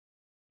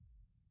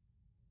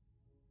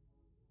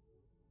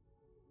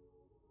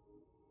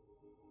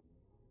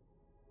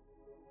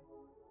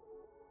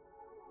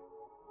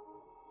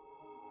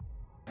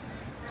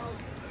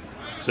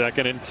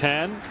Second and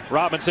 10.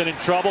 Robinson in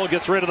trouble,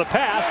 gets rid of the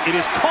pass. It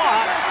is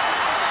caught.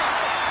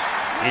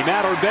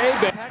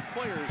 Imatorbhebhe. Pack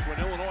players when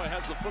Illinois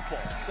has the football.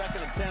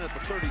 Second and 10 at the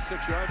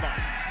 36-yard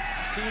line.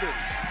 Peters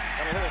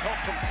got a little help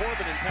from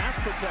Corbin in pass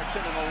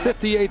protection.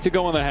 58 to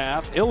go in the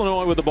half.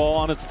 Illinois with the ball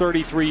on its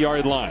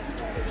 33-yard line.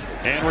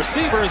 And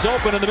receiver is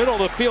open in the middle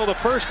of the field. A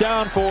first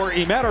down for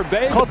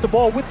Imatorbhebhe. Caught the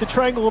ball with the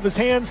triangle of his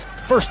hands.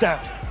 First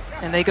down.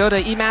 And they go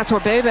to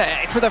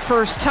Imatorbhebhe for the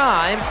first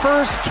time.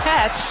 First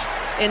catch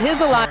in his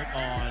alignment.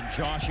 On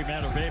Josh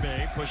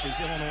Imatorbhebhe pushes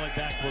Illinois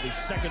back for the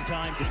second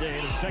time today,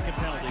 the second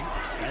penalty,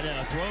 and then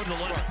a throw to the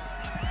left.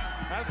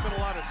 Hasn't been a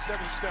lot of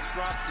seven-step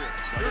drops here.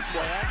 Here's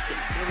play action.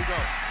 Here we go.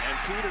 And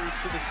Peters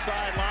to the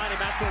sideline.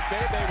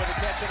 Imatorbhebhe with a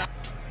catch.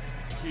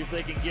 See if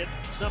they can get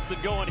something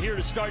going here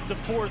to start the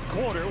fourth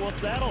quarter. Well,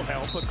 that'll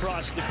help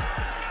across the...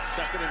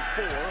 Second and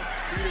 4.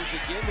 Peters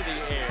again to the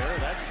air.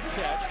 That's a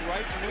catch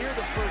right near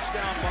the first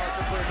down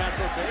marker for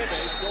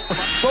Imatorbhebhe. Still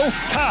both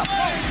top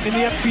in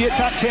the FBS,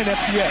 top 10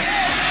 FBS.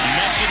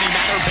 Mention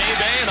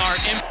Imatorbhebbe and our...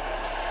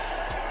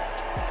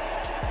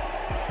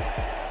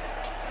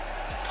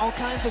 All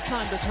kinds of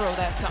time to throw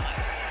that time.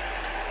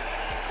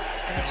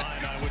 And it's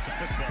with the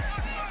football.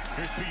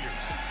 Here's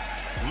Peters.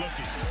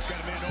 Looking. He's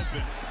got a man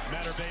open.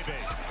 Imatorbhebbe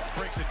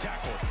breaks a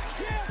tackle.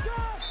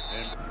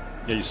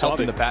 Yeah, you saw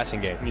the passing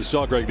game. You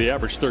saw, Greg, the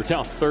average third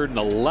down, 3rd and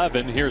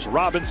 11. Here's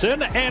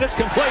Robinson, and it's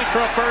complete for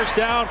a first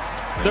down.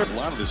 A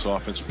lot of this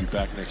offense will be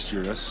back next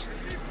year. That's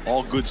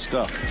all good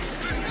stuff.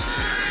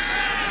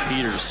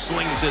 Peters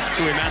slings it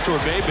to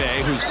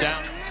Imatorbhebbe, who's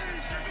down.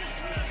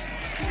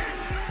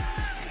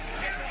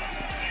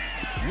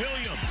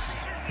 Williams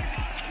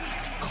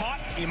caught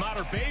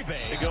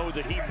Imatorbhebbe to go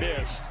that he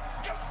missed.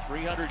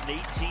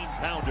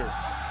 318-pounder.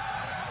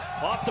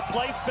 Off the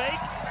play fake.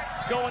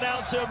 Going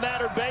out to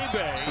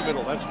Imatorbhebbe. In the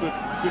middle. That's good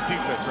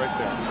defense right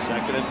there.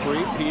 Second and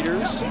 3.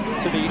 Peters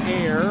to the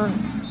air.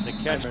 The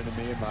catch. To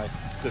me and my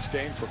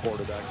disdain for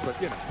quarterbacks, but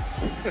you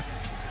know.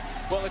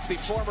 Well, it's the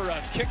former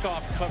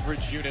kickoff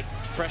coverage unit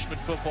freshman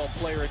football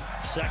player.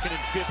 Second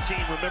and 15.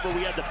 Remember,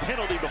 we had the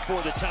penalty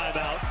before the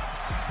timeout.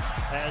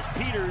 As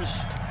Peters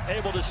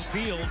able to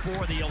field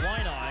for the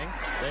Illini.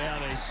 They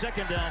have a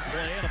second down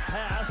play and a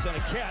pass and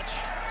a catch.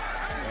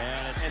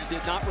 And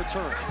did not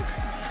return.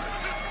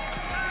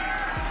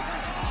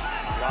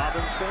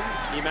 Robinson,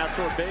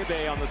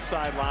 Imatorbhebbe on the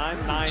sideline,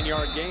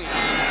 9-yard gain.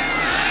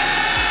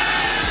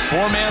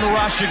 Four-man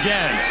rush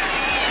again.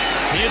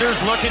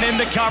 Peters looking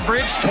into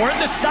coverage toward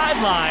the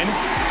sideline.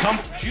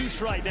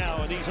 Juice right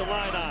now in these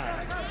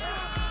Illini.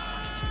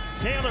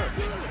 Taylor,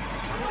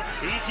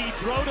 easy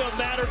throw to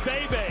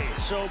Imatorbhebbe.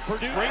 So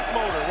Purdue, great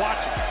motor,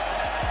 watch it.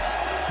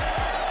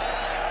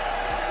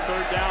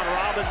 Third down,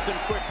 Robinson,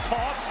 quick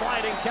toss,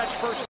 sliding catch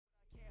first.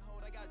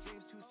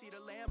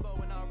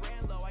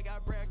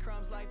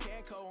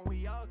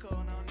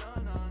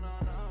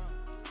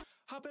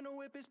 Hop in the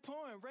whip is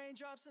pouring,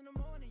 raindrops in the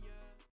morning.